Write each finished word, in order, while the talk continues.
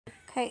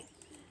Okay.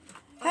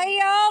 Hey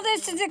y'all,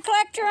 this is the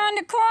collector on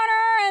the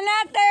corner, and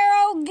that there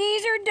old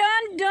geezer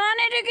done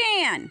it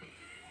again.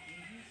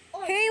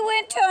 He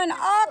went to an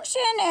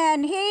auction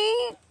and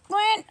he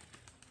went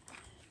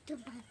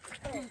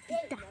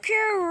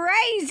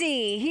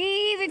crazy.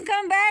 He even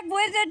come back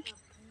with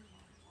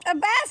a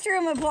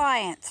bathroom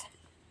appliance.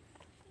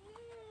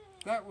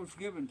 That was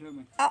given to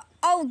me.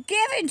 Oh,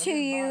 given to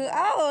you.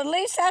 Oh, at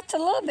least that's a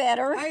little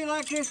better. How you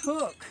like this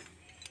hook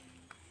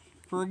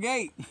for a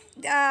gate?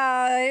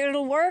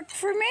 It'll work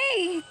for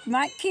me.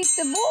 Might keep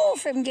the bull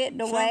from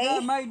getting away.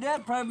 Some guy made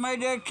that, probably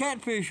made that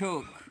catfish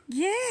hook.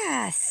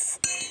 Yes.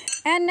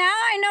 And now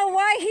I know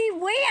why he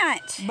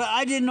went. But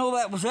I didn't know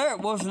that was there. It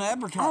wasn't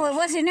advertised. Oh, it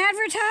wasn't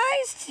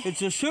advertised?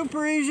 It's a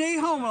super easy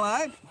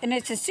Homelite. And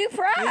it's a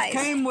surprise. It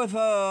came with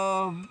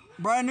a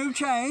brand new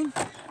chain.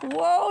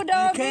 Whoa,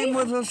 doggy. It came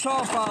with a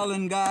saw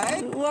filing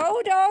guide.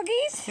 Whoa,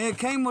 doggies. It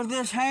came with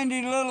this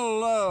handy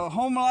little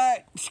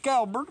Homelite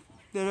scalper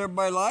that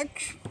everybody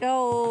likes.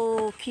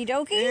 Okie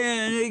dokie.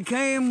 And it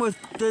came with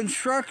the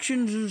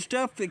instructions and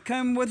stuff that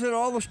came with it.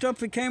 All the stuff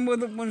that came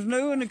with it was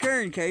new in the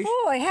carrying case.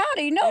 Boy,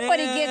 howdy,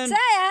 nobody gets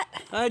that.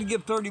 I had to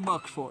give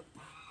 $30 for it.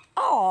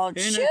 Oh, and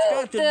shoot. It's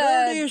got the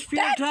dirtiest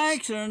fuel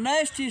tanks and the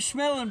nastiest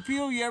smelling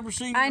fuel you ever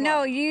seen. I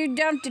know, you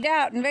dumped it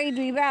out and made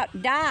me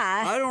about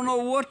die. I don't know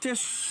what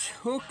this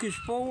hook is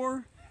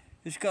for.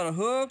 It's got a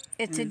hook.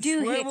 It's a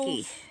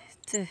doohickey.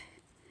 I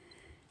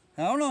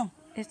don't know.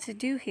 It's a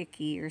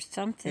doohickey or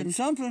something. It's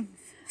something.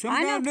 Some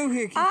kind of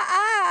doohickey.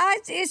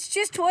 It's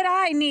just what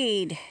I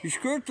need. You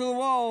screw it to the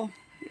wall.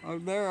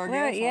 Out there, I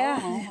guess. Yeah.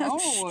 I don't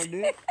know what it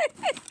did.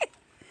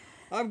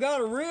 I've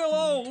got a real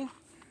old.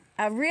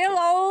 A real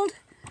old?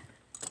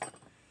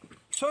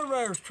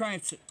 Surveyor's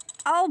transit.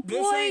 Oh, boy.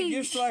 This ain't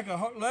just like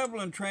a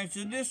leveling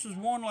transit. This is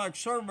one like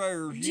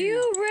surveyors use. Do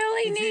you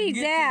really need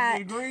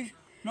that?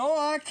 No,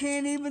 I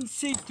can't even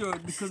see through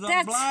it because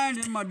I'm blind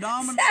in my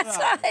dominant That's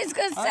eye. what I was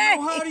going to say. I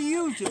know how to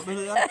use it, but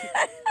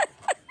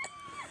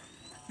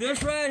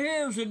this right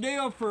here is a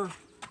deal for...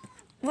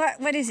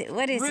 What is it?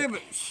 What is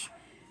rivets.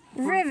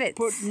 it? Rivets.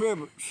 Putting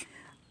rivets.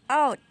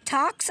 Oh,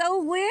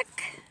 Toxo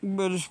wick?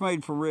 But it's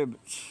made for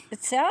rivets.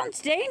 It sounds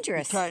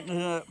dangerous. You tighten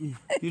it up.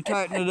 You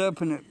tighten it up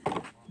and it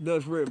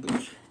does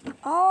rivets.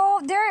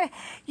 Oh,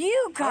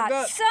 you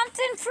got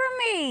something for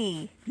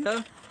me.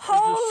 Yeah?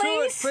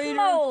 Holy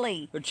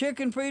smoly. A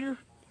chicken feeder.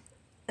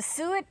 A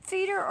suet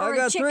feeder or I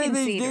got a chicken feeder? 3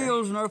 of these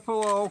deals and they're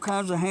full of all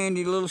kinds of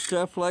handy little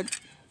stuff like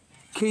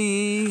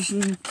keys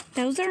and...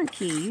 Those aren't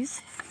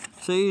keys.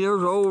 See,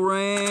 there's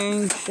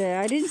O-rings.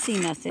 I didn't see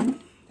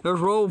nothing. There's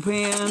roll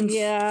pins.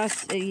 Yeah,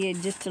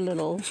 just a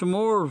little. Some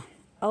more.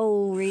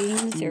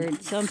 O-rings or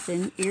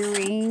something.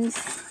 Earrings.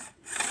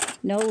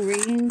 No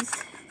rings.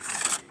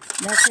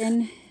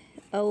 Nothing.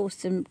 Oh,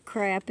 some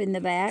crap in the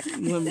back.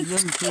 Them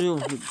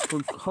deals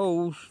for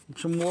holes,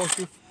 some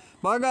washers.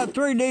 But I got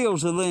 3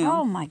 deals of them.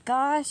 Oh my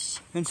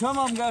gosh. And some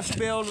of them got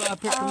spilled and I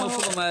picked them up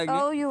with a magnet.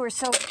 Oh, you were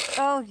so...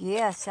 Oh,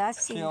 yes, I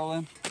see. See all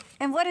them?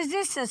 And what is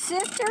this, a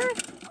sifter?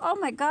 Oh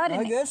my God.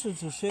 I guess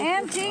it's a sifter.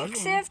 Antique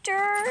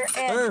sifter.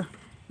 And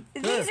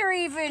these are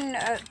even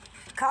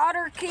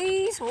cotter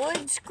keys,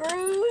 wood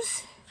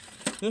screws.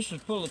 This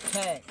is full of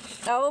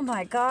tacks. Oh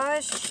my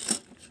gosh.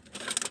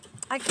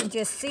 I can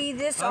just see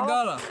this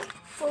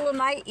full of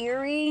my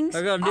earrings.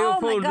 I got a deal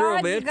full of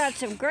drill bits. You got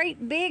some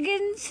great big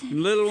ones.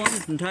 Little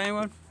ones and tiny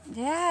ones.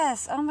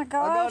 Yes, oh my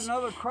gosh. I got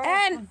another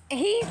Craftsman. And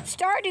he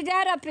started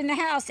that up in the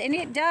house, and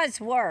it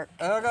does work.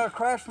 I got a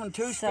Craftsman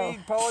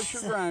 2-speed polisher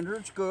grinder.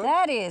 It's good.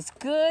 That is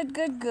good,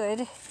 good,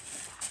 good.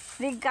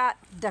 They got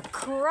the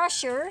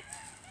crusher.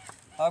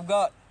 I've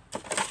got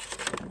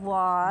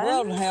 1,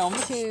 welding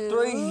helmets, 2,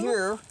 3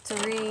 here.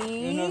 3.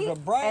 And there's a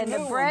brand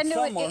new one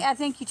somewhere. I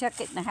think you took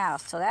it in the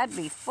house, so that'd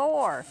be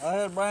 4. I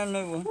had a brand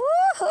new one.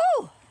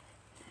 Woohoo!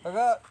 I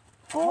got...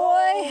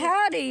 Boy,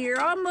 howdy, you're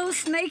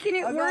almost making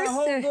it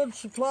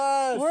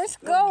worth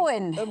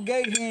going. Of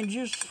gate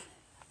hinges.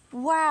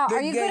 Wow, are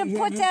you going to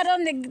put that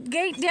on the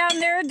gate down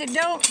there that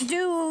don't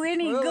do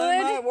any good?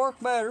 They might work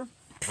better.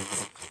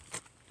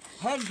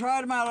 Hadn't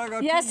tried them out. I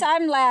got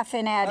I'm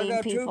laughing at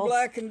him, people.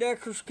 I got 2 Black &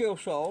 Decker skill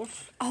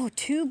saws. Oh,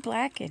 2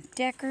 Black &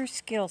 Decker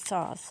skill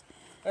saws.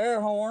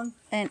 Air horn.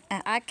 And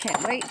I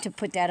can't wait to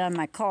put that on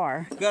my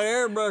car. Got an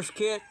airbrush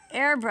kit.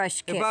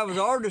 Airbrush kit. If I was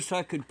an artist,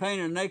 I could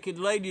paint a naked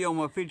lady on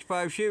my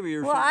 55 Chevy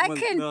or something. Well, I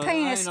can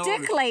paint a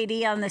stick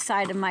lady on the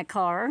side of my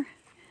car.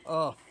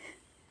 Oh.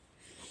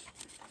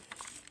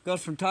 Got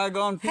some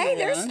Tygon pins. Hey,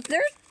 there's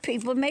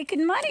people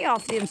making money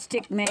off them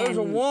stick man. There's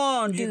a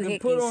wand you can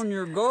put on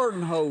your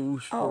garden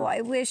hose. Oh,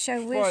 I wish.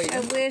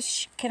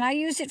 Can I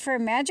use it for a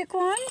magic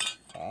wand?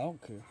 I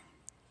don't care.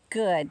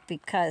 Good,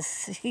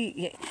 because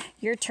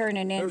you're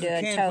turning into a toad.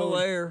 There's a can full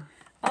of air.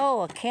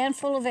 Oh, a can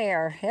full of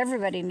air.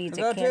 Everybody needs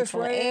a can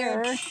full of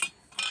air.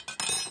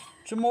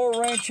 Some more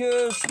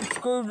wrenches, some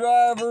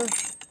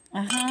screwdrivers.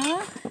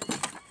 Uh-huh.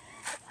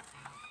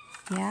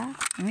 Yeah.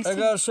 I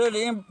got a set of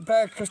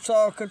impact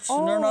sockets,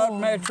 and they're not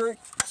metric.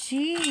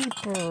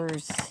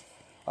 Jeepers.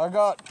 I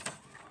got,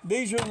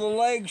 these are the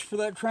legs for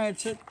that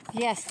transit.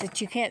 Yes,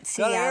 that you can't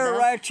see got an air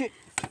ratchet.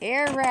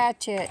 Air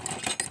ratchet.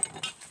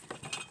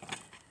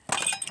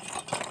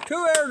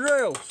 2 air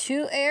drills.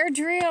 2 air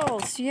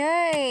drills.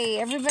 Yay.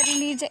 Everybody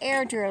needs an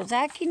air drill.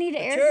 Zach, you need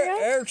an air drill?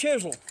 Air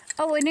chisel.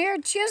 Oh, an air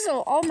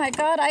chisel. Oh, my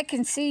God. I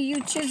can see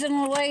you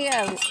chiseling away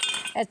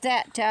at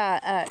that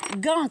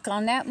gunk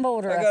on that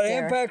motor I got up an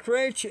there. impact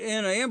wrench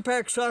and an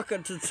impact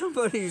socket that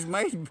somebody's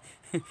made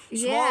smaller.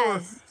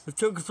 Yes. I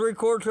took a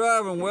 3/4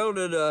 drive and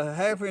welded a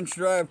 1/2-inch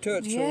drive to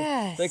it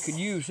Yes. so they could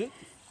use it.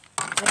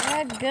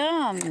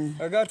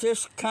 Dadgum. I got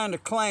this kind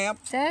of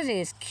clamp, That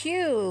is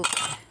cute.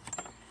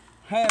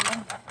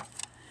 hammer,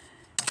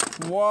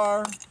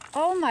 wire.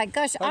 Oh, my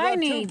gosh. I got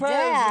need 2 pairs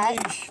that.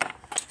 of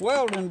these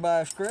welding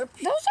vice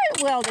grips. Those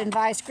aren't welding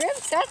vice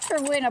grips. That's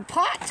for when a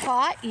pot's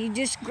hot. You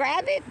just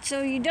grab it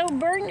so you don't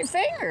burn your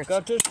fingers.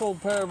 Got this whole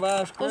pair of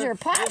vice grips. Those are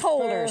pot this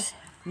holders. Pair,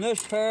 and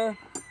this pair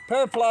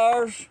of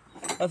pliers.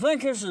 I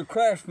think this is a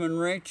Craftsman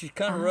wrench. It's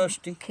kind of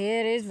rusty.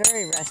 It is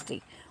very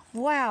rusty.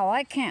 Wow,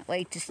 I can't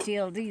wait to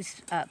steal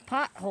these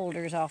pot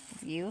holders off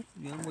of you.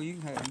 Yeah, well, you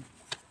can have them.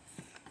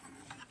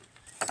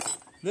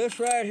 This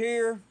right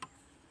here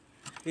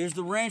is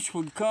the wrench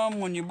would come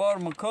when you bought a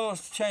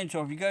McCullough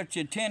chainsaw. If you got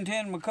your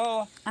 1010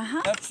 McCullough,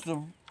 that's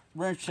the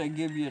wrench they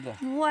give you to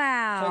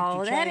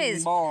Wow, take the chain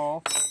and bar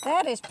off.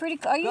 that is pretty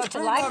cool. I used to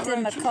like the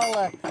wrenches.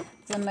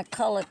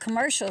 McCullough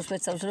commercials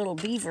with those little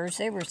beavers.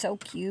 They were so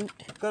cute.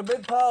 Got a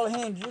big pile of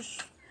hinges.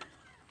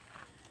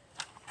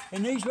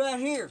 And these right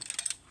here,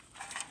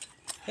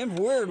 them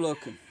weird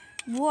looking.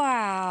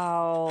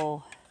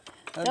 Wow.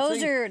 I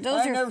Those ain't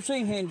are. never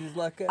seen hinges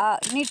like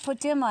that. You need to put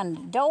them on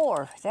the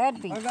door.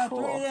 That'd be I got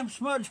cool. 3 of them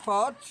smudge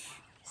pots.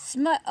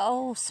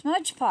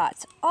 Smudge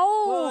pots.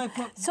 Oh,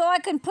 Well, so I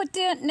can put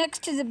them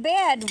next to the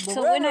bed.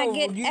 So when I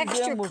get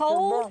extra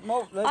cold,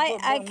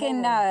 I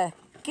can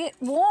get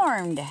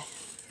warmed.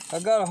 I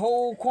got a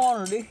whole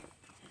quantity.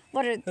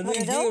 What are of those?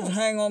 these deals to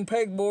hang on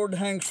pegboard to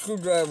hang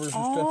screwdrivers and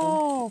stuff in.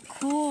 Oh,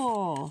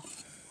 cool.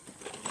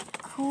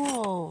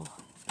 Cool.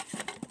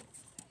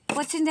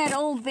 What's in that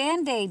old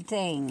Band-Aid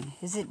thing?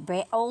 Is it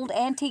old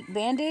antique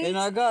Band-Aid? And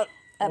I got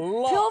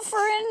lots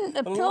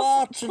and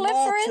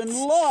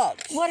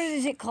lots. What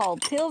is it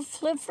called?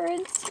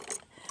 Pilfliferins?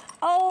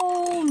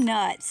 Oh,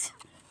 nuts.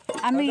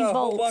 I mean got a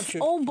whole bolts. bunch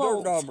of Old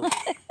dirt bolts. daubers.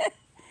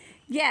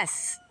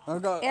 Yes.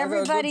 Everybody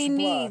Everybody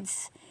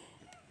needs.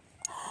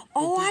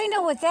 Oh, I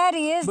know what that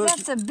is.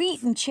 That's a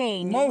beating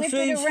chain. You whip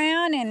it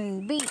around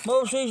and beat.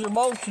 Most of these are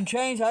bolts and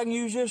chains. I can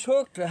use this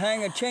hook to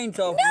hang a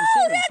chainsaw.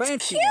 No,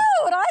 that's cute.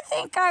 I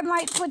think I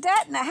might put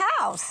that in the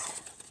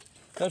house.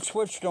 That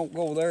switch don't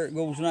go there. It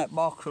goes in that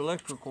box of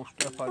electrical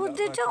stuff I Well, got.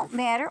 it don't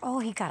matter. Oh,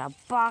 he got a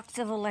box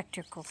of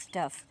electrical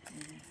stuff.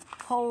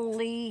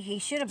 Holy, he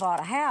should have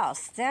bought a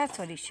house. That's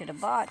what he should have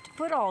bought, to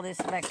put all this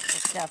electrical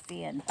stuff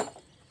in.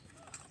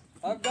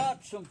 I've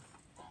got some.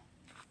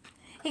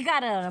 He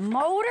got a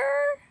motor.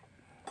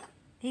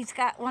 He's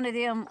got one of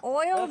them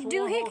oil That's a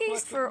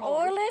doohickeys for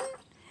oiling.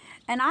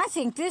 And I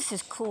think this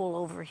is cool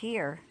over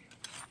here.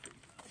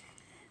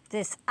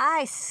 This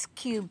ice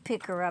cube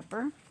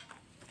picker-upper.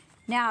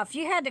 Now, if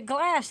you had the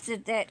glass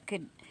that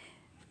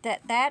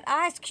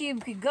ice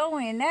cube could go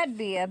in, that'd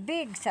be a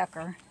big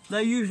sucker.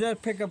 They use that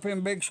to pick up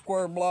in big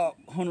square block,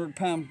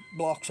 100-pound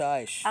blocks of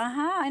ice.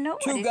 I know.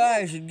 Two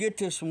guys would get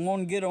this and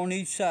one get on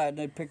each side and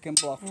they'd pick them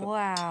blocks up.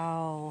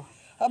 Wow.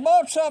 I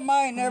bought something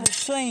I ain't never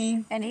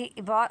seen. And he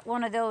bought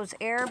one of those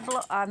blow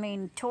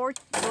And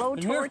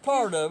torches. here's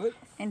part of it.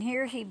 And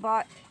here he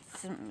bought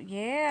some,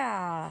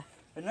 yeah.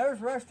 And there's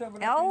the rest of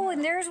it. Oh,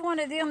 and there's one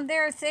of them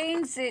there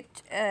things that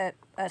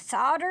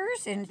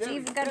solders, and it's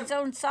even got its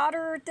own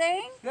solderer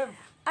thing.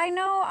 I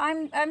know.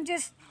 I'm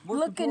just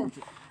looking.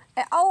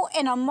 Oh,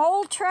 and a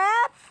mole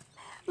trap.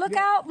 Look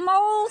out,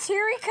 moles!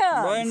 Here he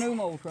comes. Brand new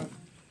mole trap.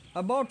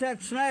 I bought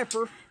that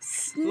snapper.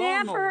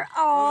 Snapper.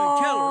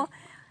 Oh,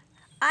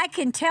 I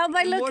can tell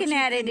by looking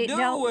at it. It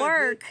don't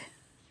work.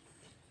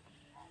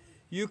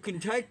 You can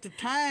take the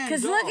tines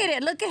Because look at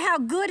it. Look at how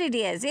good it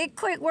is. It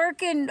quit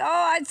working,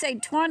 I'd say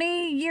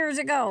 20 years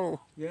ago.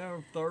 Yeah,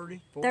 30,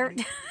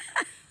 40.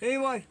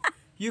 Anyway,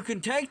 you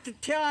can take the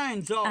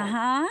tines off.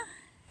 Uh-huh.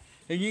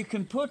 And you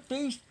can put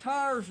these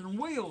tires and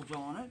wheels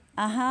on it.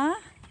 Uh-huh.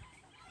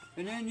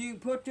 And then you can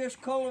put this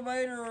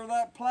cultivator or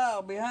that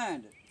plow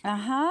behind it.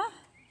 Uh-huh.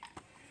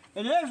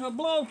 And there's a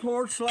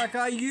blowtorch like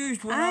I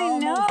used when I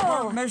know. almost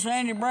burnt Miss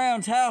Annie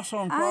Brown's house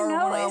on fire when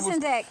I was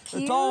that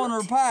cute? thawing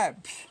her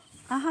pipes.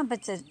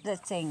 But the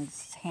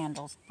thing's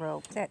handle's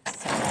broke. That's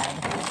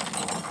sad.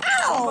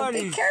 Ow!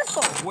 Somebody's Be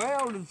careful.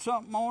 welded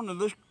something onto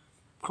this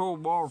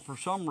crowbar for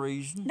some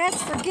reason.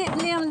 That's for getting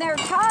them their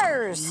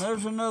tires. And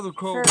there's another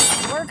crowbar.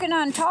 For working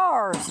on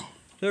tires.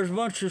 There's a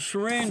bunch of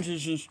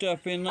syringes and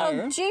stuff in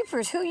there. Oh,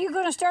 jeepers. Who you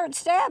going to start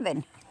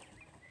stabbing?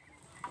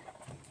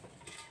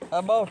 I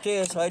bought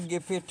this. I'd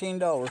give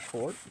 $15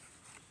 for it.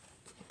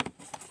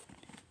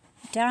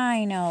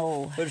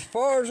 Dino. But as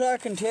far as I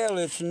can tell,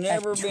 it's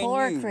never been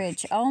torque used.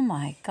 wrench. Oh,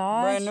 my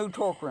gosh. Brand new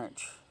torque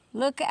wrench.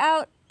 Look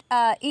out,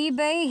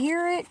 eBay.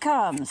 Here it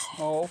comes.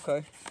 Oh,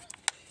 okay.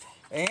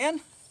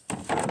 And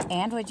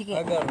And what'd you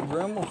I get? got a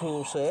Dremel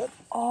tool set.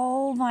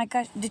 Oh my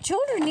gosh. The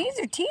children need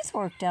their teeth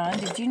work done.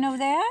 Did you know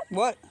that?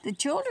 What? The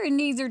children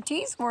need their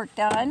teeth work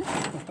done.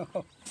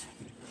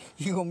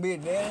 You gonna be a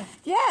dentist?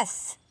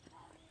 Yes.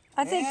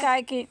 I think Yeah.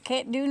 I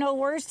can't do no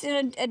worse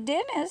than a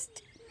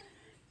dentist.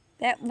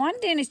 That one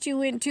dentist you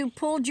went to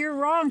pulled your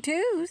wrong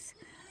tooth.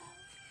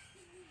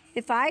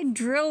 If I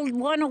drilled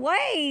one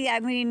away, I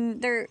mean,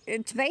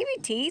 it's baby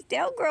teeth.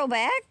 They'll grow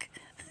back.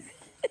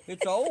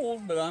 It's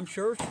old, but I'm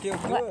sure it's still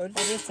good. What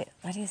is it?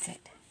 What is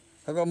it?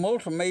 I got a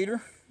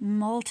multimeter.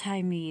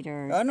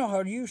 Multimeter. I know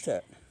how to use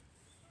that.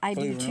 I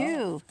do believe it or not.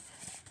 too.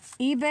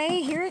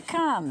 eBay, here it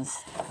comes.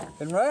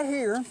 And right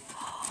here,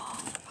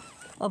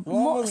 Some with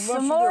a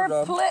bunch more, of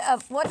dirt on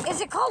what is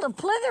it called? A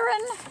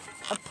plithering?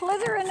 A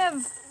plithering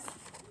of,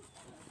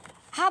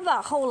 how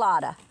about a whole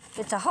lot of?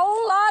 It's a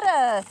whole lot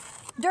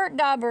of dirt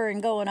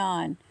daubering going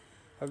on.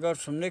 I got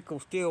some nickel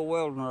steel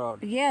welding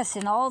rod. Yes,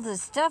 and all the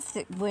stuff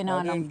that went I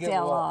on them didn't get a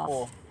fell lot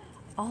off. for.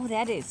 Oh,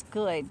 that is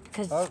good,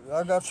 because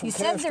I got some you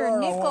said cast they're a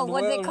iron I nickel. wanted to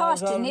What'd they weld, and I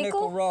cost, was a out of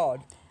nickel?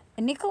 rod.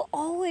 a nickel.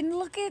 Oh, and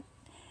look at,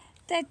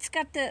 that's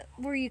got the,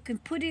 where you can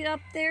put it up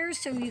there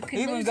so you can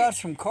Even lose got it.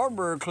 some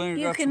carburetor cleaner.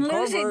 You got can some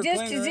lose it carburetor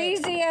just cleaner as in it.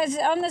 easy as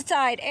on the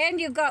side.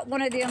 And you've got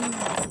one of them,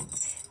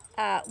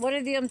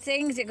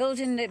 things that goes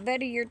in the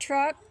bed of your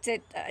truck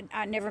that,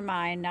 never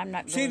mind, I'm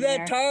not going See there.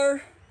 that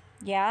tire?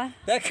 Yeah?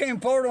 That came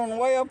apart on the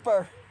way up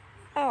there.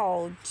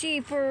 Oh,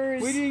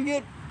 jeepers. We didn't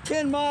get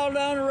 10 miles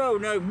down the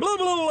road. Now, blah,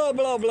 blah, blah,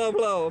 blah, blah,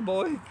 blah,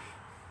 boy.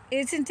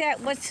 Isn't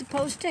that what's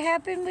supposed to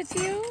happen with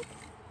you?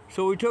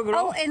 So we took it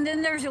Oh, off. and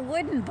then there's a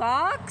wooden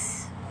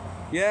box?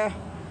 Yeah.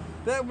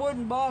 That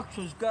wooden box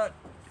has got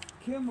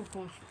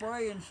chemical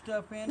spray and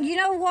stuff in it. You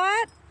know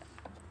what?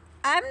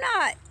 I'm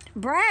not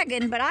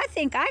bragging, but I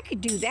think I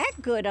could do that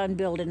good on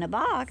building a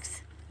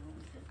box.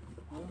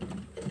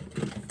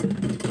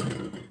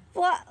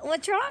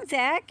 What's wrong,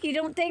 Zach? You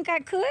don't think I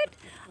could?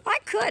 I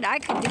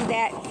could do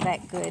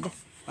that good.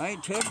 I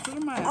ain't tested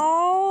them out.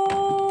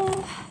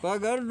 Oh, But I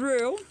got a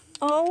drill.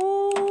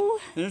 oh,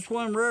 And it's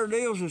one of them rare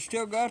deals that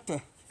still got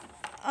the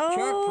chuck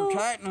for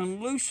tightening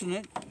and loosening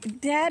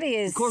it. that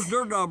is. Of course,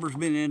 dirt dauber's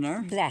been in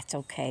there. That's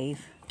okay.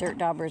 Dirt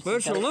daubers. But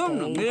it's is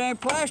aluminum. okay. It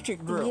ain't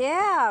plastic drill.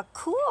 Yeah,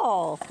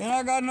 cool. And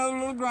I got another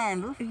little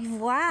grinder.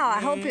 Wow, I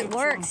hope it it's,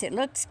 works. It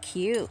looks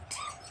cute.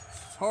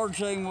 Hard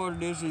saying what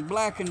it is. It's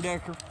Black &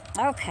 Decker.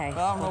 Okay. I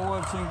don't know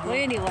what's in Well, good.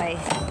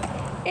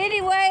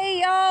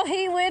 anyway, y'all,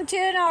 he went to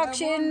an That one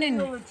auction deal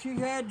and that she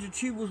had that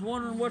she was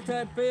wondering what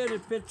that fit,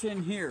 it fits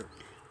in here.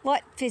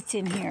 what fits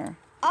in here?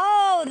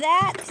 Oh,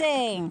 that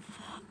thing.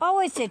 Oh,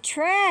 it's a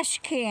trash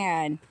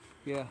can.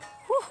 Yeah,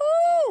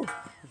 Woohoo!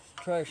 it's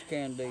a trash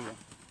can deal.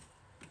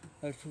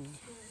 That's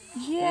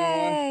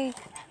Yay.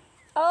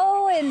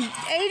 Oh, and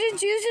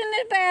Aiden's using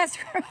the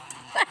bathroom.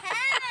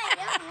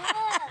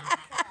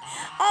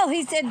 Oh,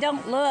 he said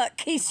don't look.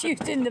 He's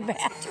using the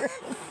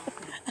bathroom.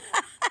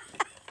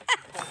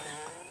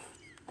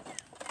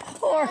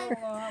 Poor. I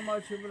don't know how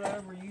much of it I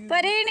ever used.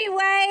 But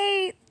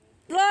anyway,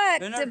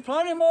 look, And there's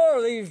plenty more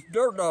of these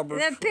dirt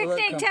daubers. the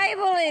picnic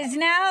table is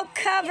now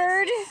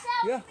covered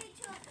Yeah.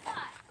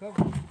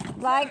 Cover.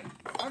 like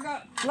I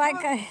got,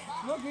 a,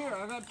 look here,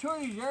 I got two of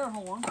these air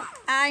horns.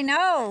 I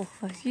know.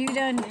 You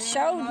done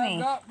showed And me.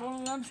 I got one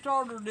of them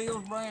starter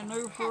deals brand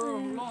new for a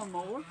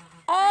lawnmower.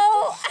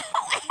 Oh,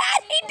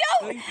 he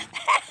don't. See?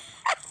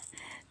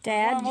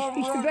 Dad, Well, I'm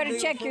you over better there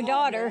check for your a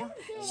daughter. lawnmower.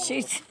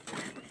 She's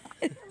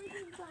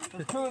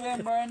There's two of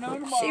them brand new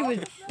in the she box. was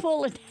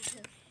pulling.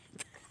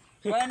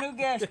 Brand new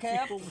gas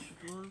cap.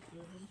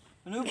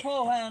 A new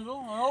pull handle,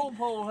 an old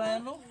pull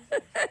handle.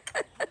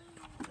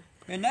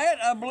 And that,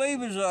 I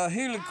believe, is a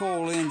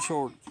helicoil in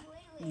short.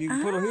 You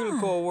can put a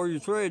helicoil where your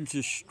thread's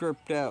just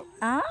stripped out.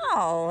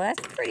 Oh,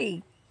 that's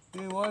pretty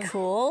Anyway,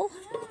 cool.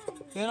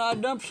 then I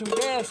dumped some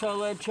gas out of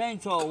that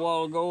chainsaw a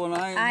while ago, and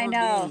I ain't I heard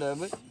know. the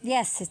end of it.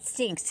 Yes, it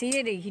stinks. See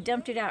it? He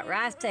dumped it out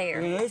right there,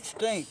 And it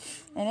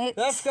stinks. and it.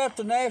 That's got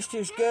the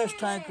nastiest gas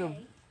tank of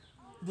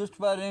just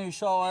about any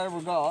saw I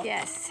ever got.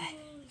 Yes.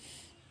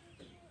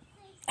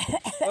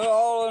 But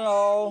all in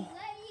all,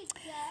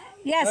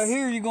 Yes.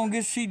 here you're going to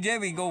get to see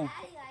Debbie go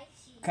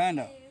kind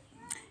of.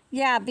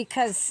 Yeah,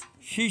 because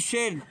She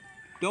said,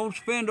 don't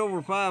spend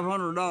over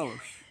 $500.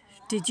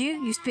 did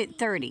you? You spent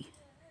 30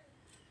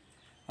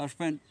 I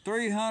spent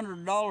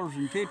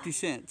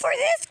 $300.50. for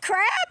this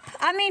crap.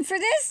 I mean, for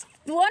this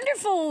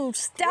wonderful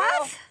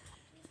stuff.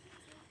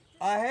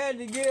 I had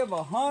to give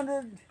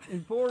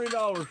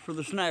 $140 for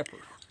the snapper.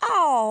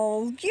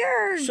 Oh,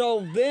 you're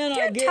So then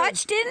you're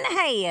touched in the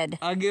head.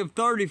 I give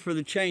 $30 for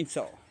the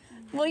chainsaw.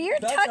 Well, you're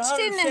That's touched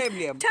in 170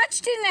 the of 'em.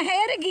 touched in the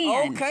head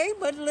again. Okay,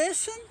 but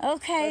listen,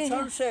 Okay. that's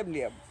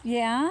 170 of them.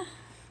 Yeah.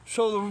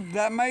 So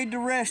that made the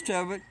rest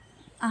of it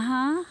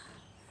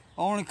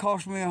only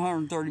cost me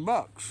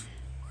 $130.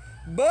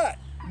 But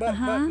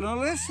now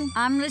listen.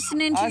 I'm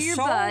listening to I your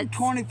sold buds.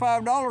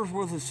 $25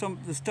 worth of some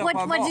the stuff I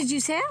bought. What did you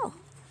sell?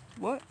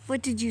 What?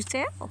 What did you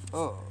sell?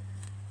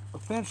 A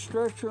fence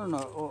stretcher and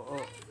a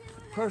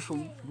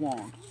pressure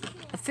wand.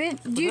 A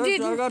fence?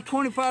 I got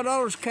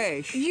 $25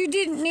 cash. You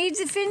didn't need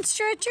the fence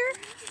stretcher?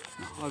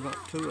 No, I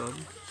got 2 of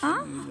them.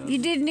 Huh? You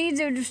didn't need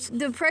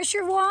the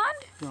pressure wand?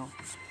 No.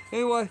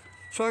 Anyway,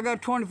 so I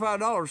got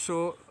 $25.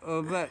 So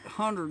of that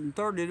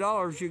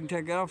 $130, you can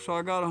take it off. So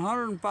I got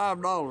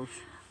 $105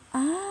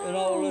 and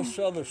all this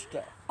other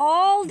stuff.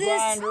 All this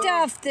Grinder,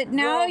 stuff that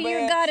now drill you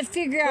bits, got to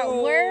figure out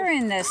tools. where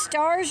in the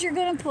stars you're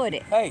going to put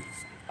it. Hey,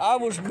 I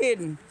was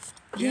bidding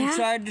Yeah?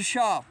 inside the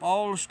shop,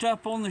 all the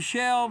stuff on the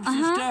shelves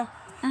and stuff,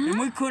 and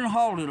we couldn't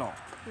haul it all.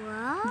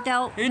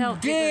 Don't, And don't, you're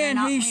gonna then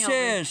knock he me over.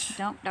 says,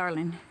 Don't,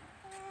 darling.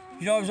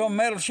 you know, it was on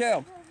metal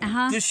shelf.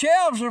 Uh-huh. The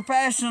shelves are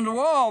fastened to the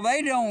wall;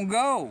 they don't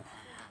go.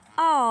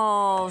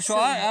 Oh, So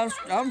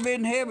I'm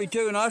bidding heavy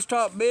too, and I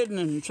stopped bidding,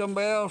 and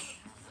somebody else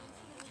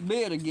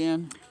bid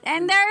again.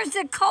 and there's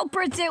the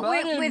culprits that But I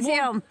went didn't with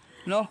want- him.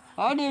 No,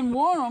 I didn't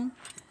want them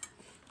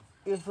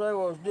if they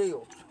was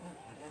deals.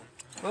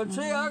 But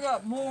see, I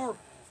got more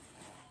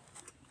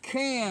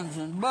cans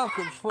and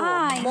buckets full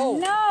I of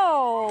bolts.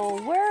 know.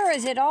 Where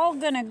is it all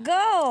going to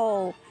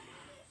go?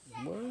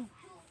 Well,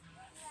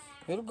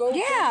 it'll go.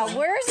 Yeah, somewhere.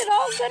 where is it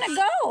all going to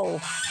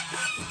go?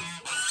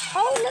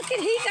 Oh, look at,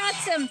 he got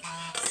some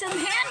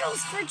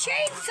handles for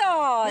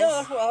chainsaws. Yeah,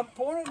 that's what I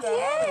pointed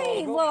out.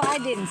 Yay. Well, I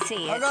didn't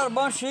see I it. got a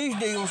bunch of these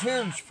deals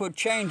here to put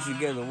chains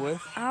together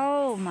with.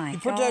 Oh, my You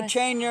gosh. put that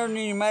chain there and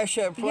then you mash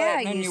that flat Yeah,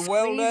 and then you squeeze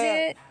weld that.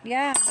 it.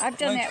 Yeah, I've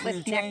done Length that of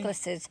with your chain.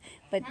 necklaces,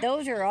 but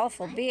those are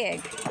awful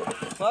big.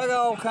 So I got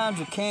all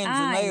kinds of cans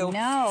I of nails.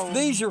 know.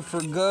 These are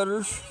for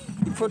gutters.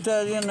 You put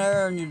that in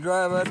there and you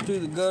drive out through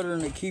the gutter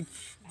and it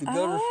keeps the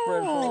gutter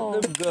spread. Oh.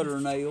 There's gutter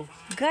nails.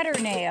 Gutter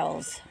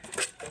nails.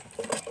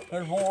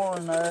 There's more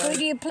in Who there.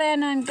 do you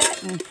plan on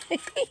gutting?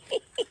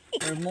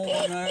 There's more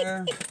in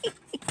there.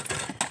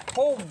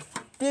 Whole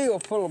deal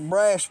full of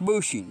brass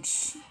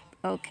bushings.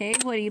 Okay,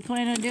 what do you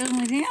plan on doing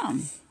with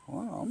him?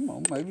 Well, I'm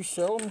gonna maybe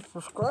sell them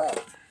for scrap.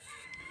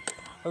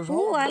 There's a Ooh,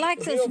 whole I like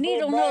deal those full of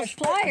needle nose brass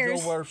buttons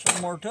pliers. over there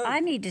somewhere too. I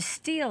need to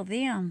steal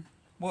them.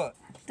 What?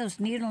 Those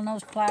needle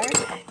nose pliers.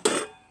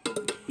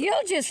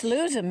 You'll just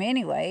lose them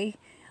anyway.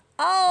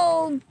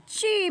 Oh,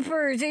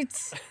 jeepers,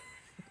 it's...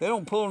 They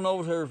don't pull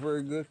nose hairs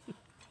very good.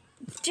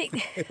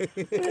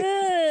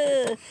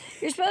 Ugh.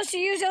 You're supposed to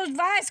use those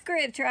vice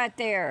grips right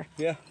there.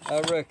 Yeah, I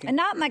reckon. And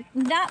not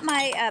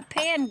my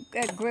pan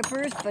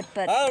grippers, but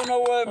I don't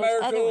know whether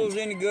those other Americool ones. is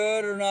any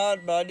good or not,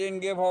 but I didn't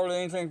give hardly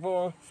anything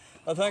for it.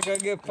 I think I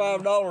give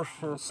 $5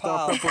 for a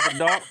Stock pile. up with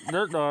the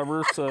dirt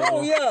dauber, so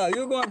Oh yeah,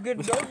 you're going to get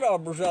dirt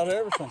daubers out of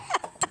everything.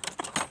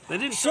 they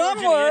didn't charge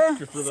Somewhere- any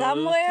extra for those.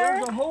 somewhere.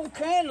 There's a whole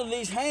can of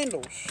these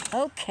handles.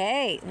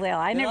 Okay, well,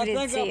 I And never I did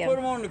think see I put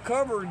them. them on the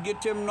cover to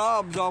get them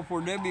knobs off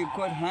where Debbie would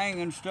quit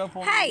hanging stuff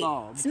on Hey, the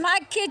knobs. it's my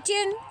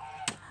kitchen.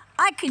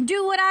 I can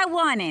do what I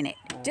want in it.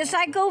 Just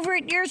like over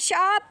at your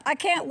shop, I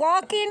can't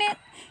walk in it.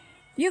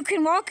 You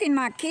can walk in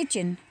my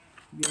kitchen.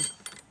 Yeah.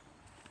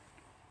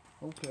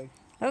 Okay.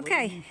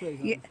 Okay. Whatever you say,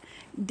 honey. Yeah,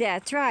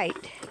 that's right.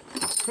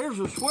 Here's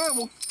a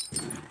swivel.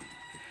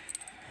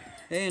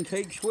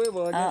 Antique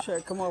swivel. I guess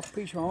that come off a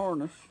piece of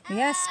harness.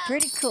 Yes,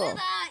 pretty cool.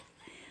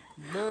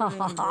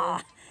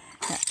 But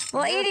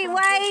Well,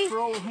 anyway, for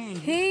old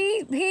hinges.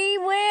 he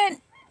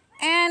went,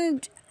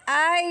 and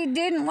I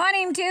didn't want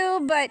him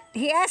to, but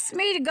he asked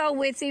me to go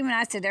with him, and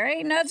I said, there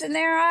ain't nothing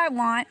there I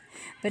want.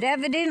 But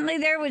evidently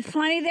there was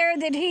plenty there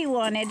that he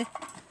wanted.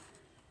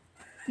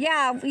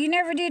 Yeah, you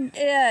never did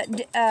You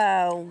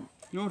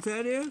know what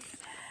that is?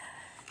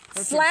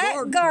 That's a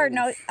flat garden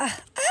hose. Oh,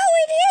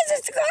 it is.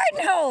 It's a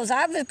garden hose.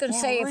 I was going to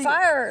say a read it.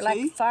 fire, See?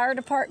 like fire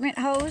department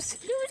hose.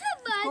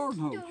 Garden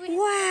hose.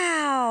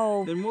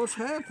 Wow. Then what's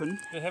happened?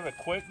 Did it have a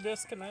quick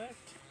disconnect?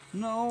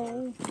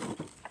 No.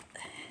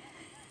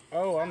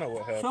 Oh, I know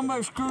what happened.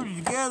 Somebody screwed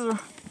it together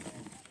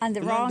On the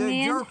and wrong then they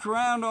end? jerked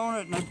around on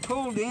it and they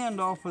pulled the end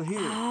off of here.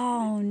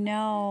 Oh,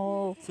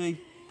 no. See?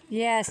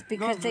 Yes,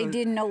 because they Rubber-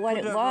 didn't know what put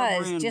it that rubber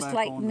was, end just back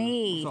like on there.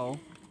 me. That's all.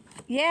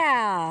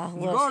 Yeah. The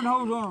Well, garden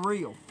hose on a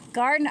reel.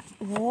 garden.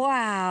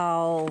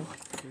 Wow.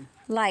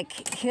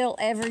 Like he'll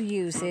ever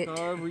use it. If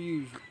I ever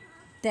use it.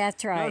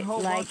 That's right.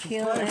 whole Like bunch of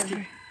he'll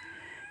plastic.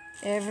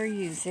 ever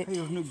use it. Hey,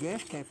 there's a new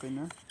gas cap in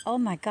there. Oh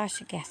my gosh,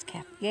 a gas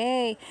cap.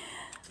 Yay.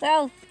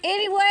 Well,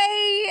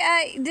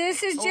 anyway,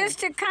 this is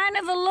just a kind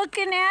of a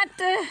looking at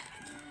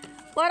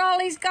what all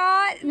he's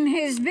got. And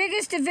his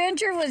biggest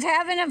adventure was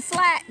having a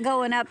flat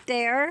going up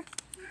there.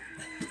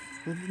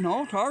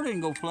 No, tar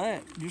didn't go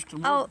flat. Just a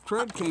little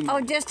tread came Oh,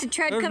 off. just a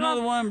tread There's come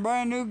another up. one,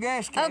 brand new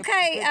gas cap.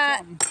 Okay, That's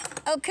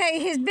something. okay,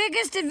 his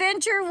biggest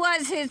adventure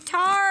was his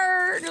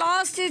tar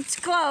lost its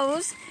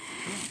clothes.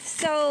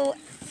 So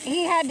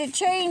he had to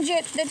change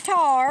the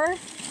tar.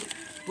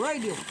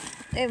 Radio.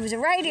 It was a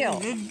radio.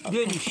 It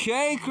didn't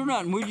shake or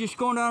nothing. We just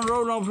going down the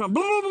road and all of a sudden,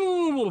 blah,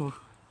 blah, blah, blah.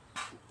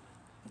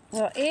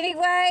 Well,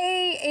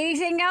 anyway,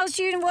 anything else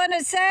you want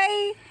to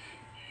say?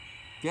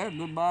 Yeah,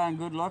 goodbye and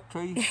good luck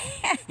to you.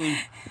 And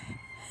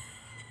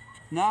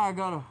now I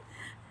gotta.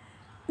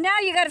 Now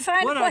you got to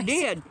find What a I place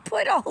to did-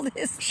 put all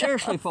this stuff.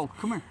 Seriously, folks,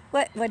 come here.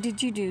 What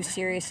did you do,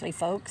 seriously,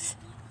 folks?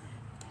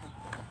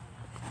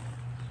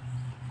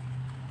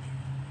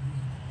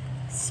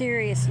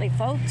 Seriously,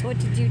 folks, what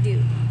did you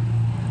do?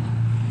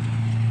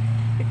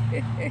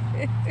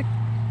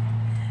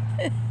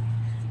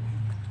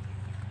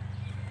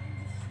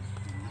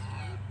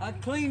 I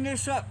cleaned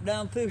this up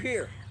down through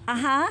here.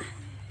 Uh-huh.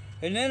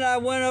 And then I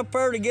went up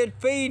there to get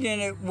feed,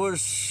 and it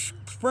was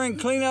spring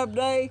cleanup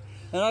day,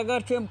 and I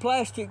got them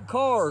plastic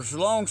cars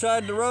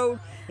alongside the road,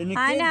 and the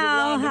kids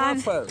had lined them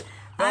up there.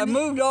 I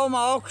moved all my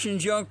auction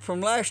junk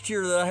from last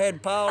year that I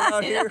had piled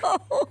out here,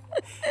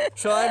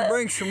 so I had to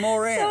bring some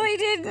more in. So he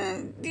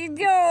didn't, you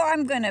go,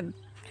 I'm going to,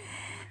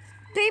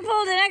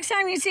 people, the next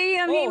time you see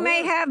him, he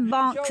may have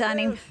bonks on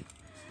him.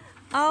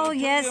 Oh,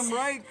 yes.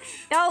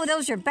 Oh,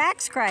 those are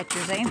back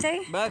scratchers, ain't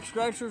they? Back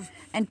scratchers.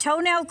 And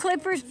toenail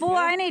clippers. Boy,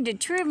 I need to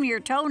trim your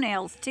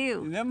toenails,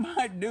 too. Them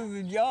might do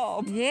the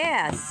job.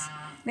 Yes.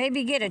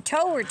 Maybe get a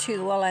toe or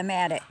two while I'm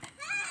at it.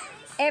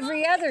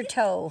 Every other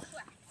toe.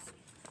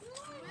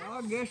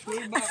 I guess we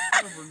about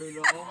covered it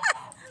all.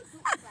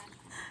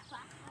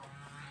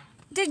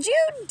 Did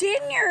you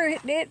din your...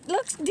 It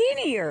looks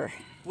dinnier.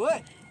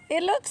 What?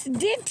 It looks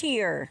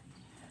dintier.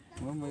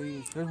 Well,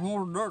 there's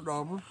more dirt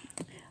daubers.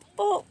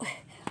 Well,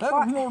 that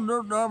was more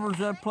dirt daubers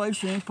that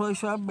place than any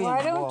place I've been.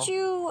 Why don't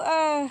you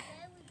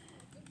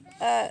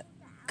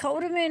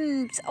coat them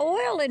in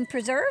oil and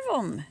preserve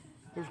them?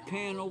 There's a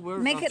can over there.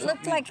 Make it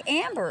look like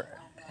amber.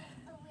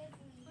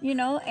 You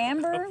know,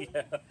 amber.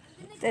 Yeah.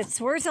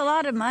 That's worth a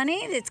lot of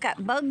money. That's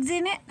got bugs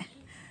in it.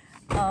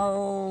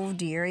 Oh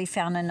dear, he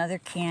found another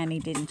can he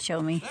didn't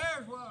show me.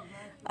 There's one.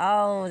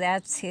 Oh,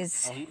 that's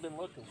his. Oh, he's been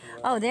looking for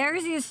that. Oh,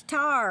 there's his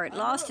tar. It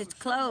lost its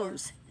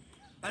clothes.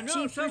 I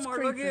know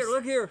somewhere. Look here,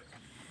 look here.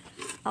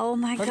 Oh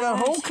my God! I got a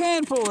whole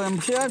can full of them.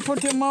 See, I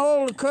put them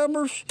all the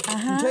covers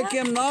and take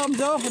them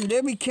knobs off, and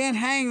Debbie can't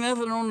hang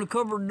nothing on the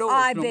cupboard door.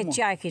 I bet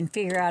you I can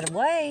figure out a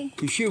way.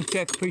 She'll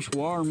take a piece of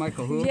wire and make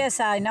a hook. Yes,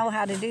 I know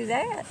how to do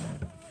that.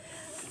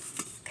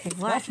 Okay,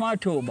 what? That's my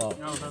toolbox.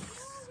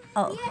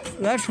 No,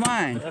 that's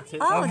mine. That's it.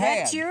 Oh,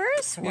 that's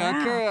yours? Wow. Yeah,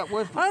 I carry that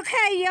with me.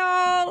 Okay,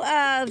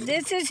 y'all.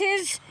 This is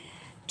his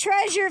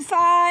treasure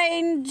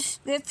find.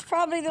 It's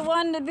probably the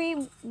one to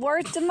be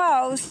worth the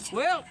most.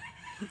 Well,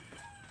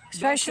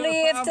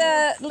 especially if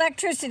the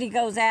electricity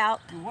goes out.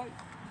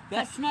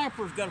 That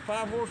sniper's got a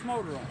 5-horse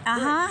motor on it.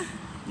 Uh-huh.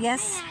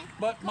 Yes.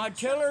 But my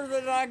tiller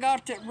that I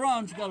got that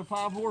runs got a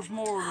 5-horse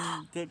motor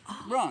that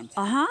runs.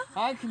 Uh-huh.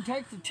 I can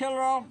take the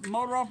tiller off,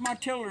 motor off my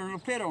tiller, and it'll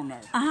fit on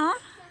there. Uh-huh.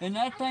 And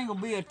that thing will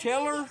be a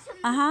tiller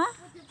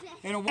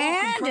and a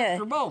walking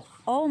tractor both.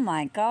 Oh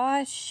my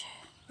gosh.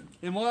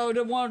 And what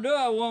I want to do,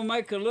 I want to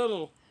make a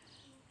little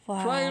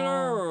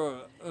trailer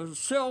or a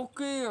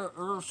silky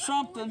or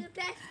something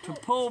to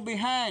pull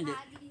behind it.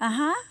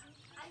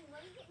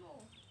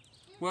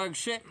 Where I can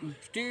sit and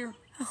steer.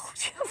 Oh,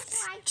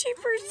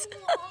 cheapers.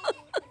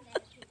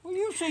 Well,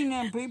 you've seen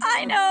them people.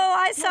 I know,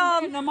 I saw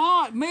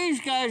them.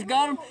 These guys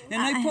got them,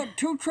 and they put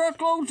 2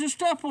 truckloads of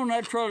stuff on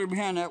that trailer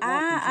behind that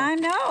walking truck. I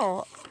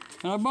know.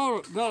 And I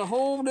got a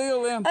whole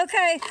deal of them.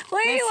 Okay,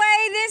 well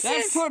anyway,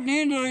 that's putting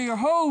into your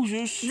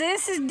hoses.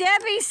 This is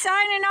Debbie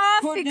signing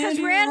off because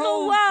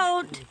Randall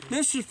won't.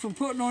 This is for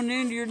putting on the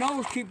end of your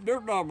nose, keep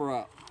dirt dauber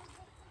out.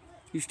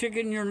 You stick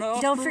it in your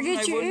nose. Don't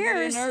forget your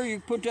ears. In there. You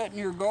put that in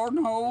your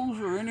garden hose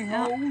or any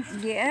hose.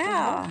 Yeah. There's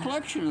a whole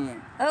collection of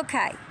them.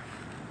 Okay.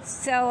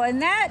 So on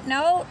that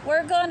note,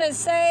 we're going to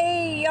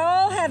say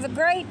y'all have a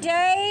great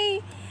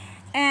day.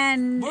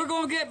 And we're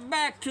going to get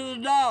back to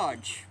the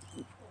Dodge.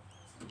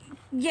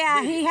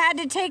 Yeah, he had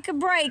to take a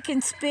break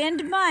and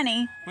spend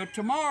money. But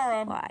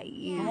tomorrow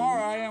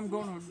I am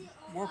going to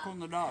work on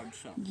the Dodge.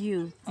 So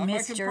I'm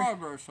making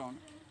progress on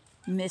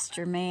it.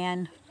 Mr.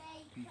 Man.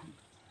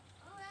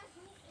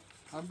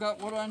 I've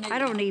got what I need. I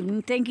don't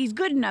even think he's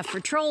good enough for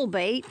troll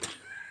bait.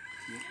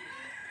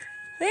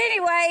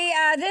 Anyway,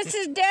 this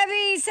is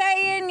Debbie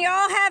saying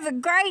y'all have a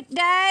great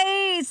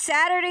day.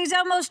 Saturday's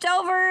almost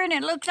over, and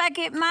it looks like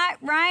it might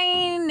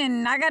rain,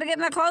 and I got to get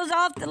my clothes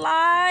off the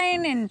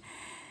line, and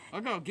I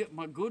got to get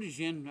my goodies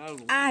in out of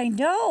the way. I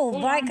know,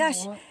 my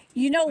gosh.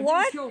 You know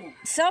what?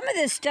 Some of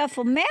this stuff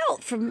will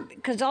melt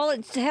because all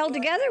it's held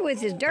together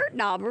with is dirt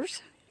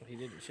daubers. He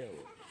didn't show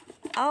it.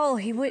 Oh,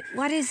 he would.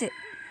 What is it?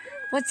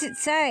 What's it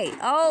say?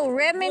 Oh,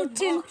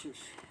 Remington.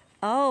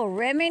 Oh,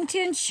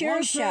 Remington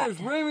Sure Shot. One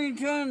says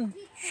Remington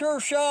Sure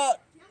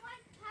Shot.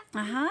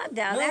 Now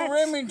that's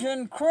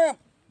Remington Crimp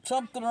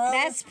something or other.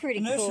 That's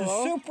pretty cool. This is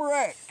Super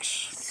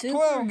X,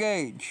 12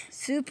 gauge.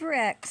 Super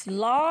X,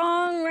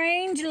 long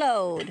range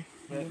load.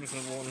 That was the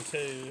one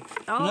too.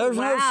 Oh, there's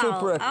no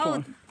Super X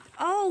one.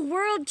 Oh,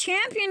 world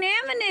champion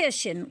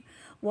ammunition.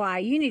 Why,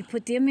 you need to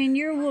put them in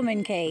your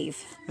woman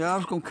cave. Yeah, I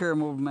was going to carry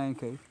them over man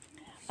cave.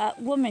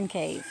 Woman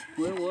cave.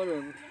 Well,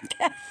 whatever.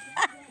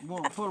 I'm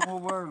going to put them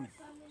over there.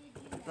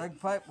 They can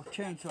fight with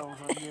chainsaws,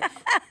 I guess.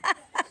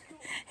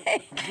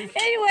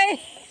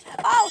 Anyway,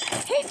 oh,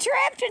 he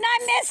tripped and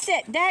I missed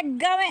it.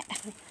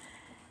 Dadgummit.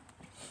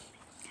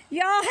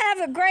 Y'all have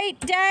a great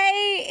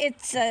day.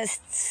 It's a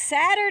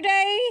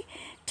Saturday.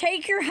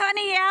 Take your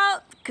honey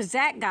out, because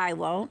that guy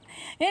won't.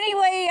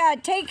 Anyway,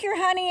 take your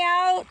honey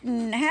out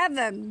and have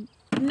a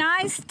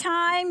nice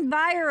time.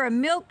 Buy her a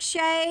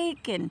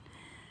milkshake and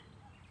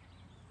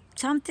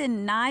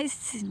something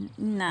nice.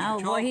 No,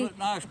 Chocolate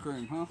and ice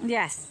cream, huh?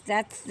 yes,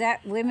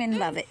 that women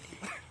love it.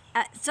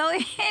 So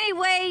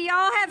anyway,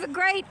 y'all have a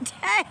great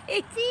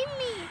day. See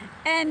me.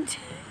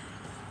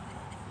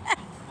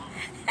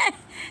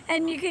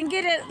 And you can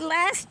get a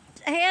last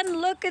hand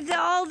look at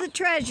all the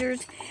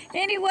treasures.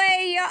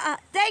 Anyway,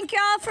 thank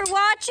y'all for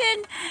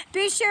watching.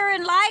 Be sure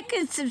and like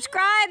and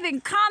subscribe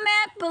and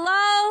comment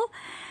below.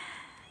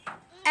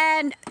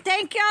 And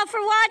thank y'all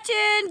for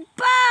watching.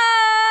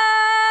 Bye.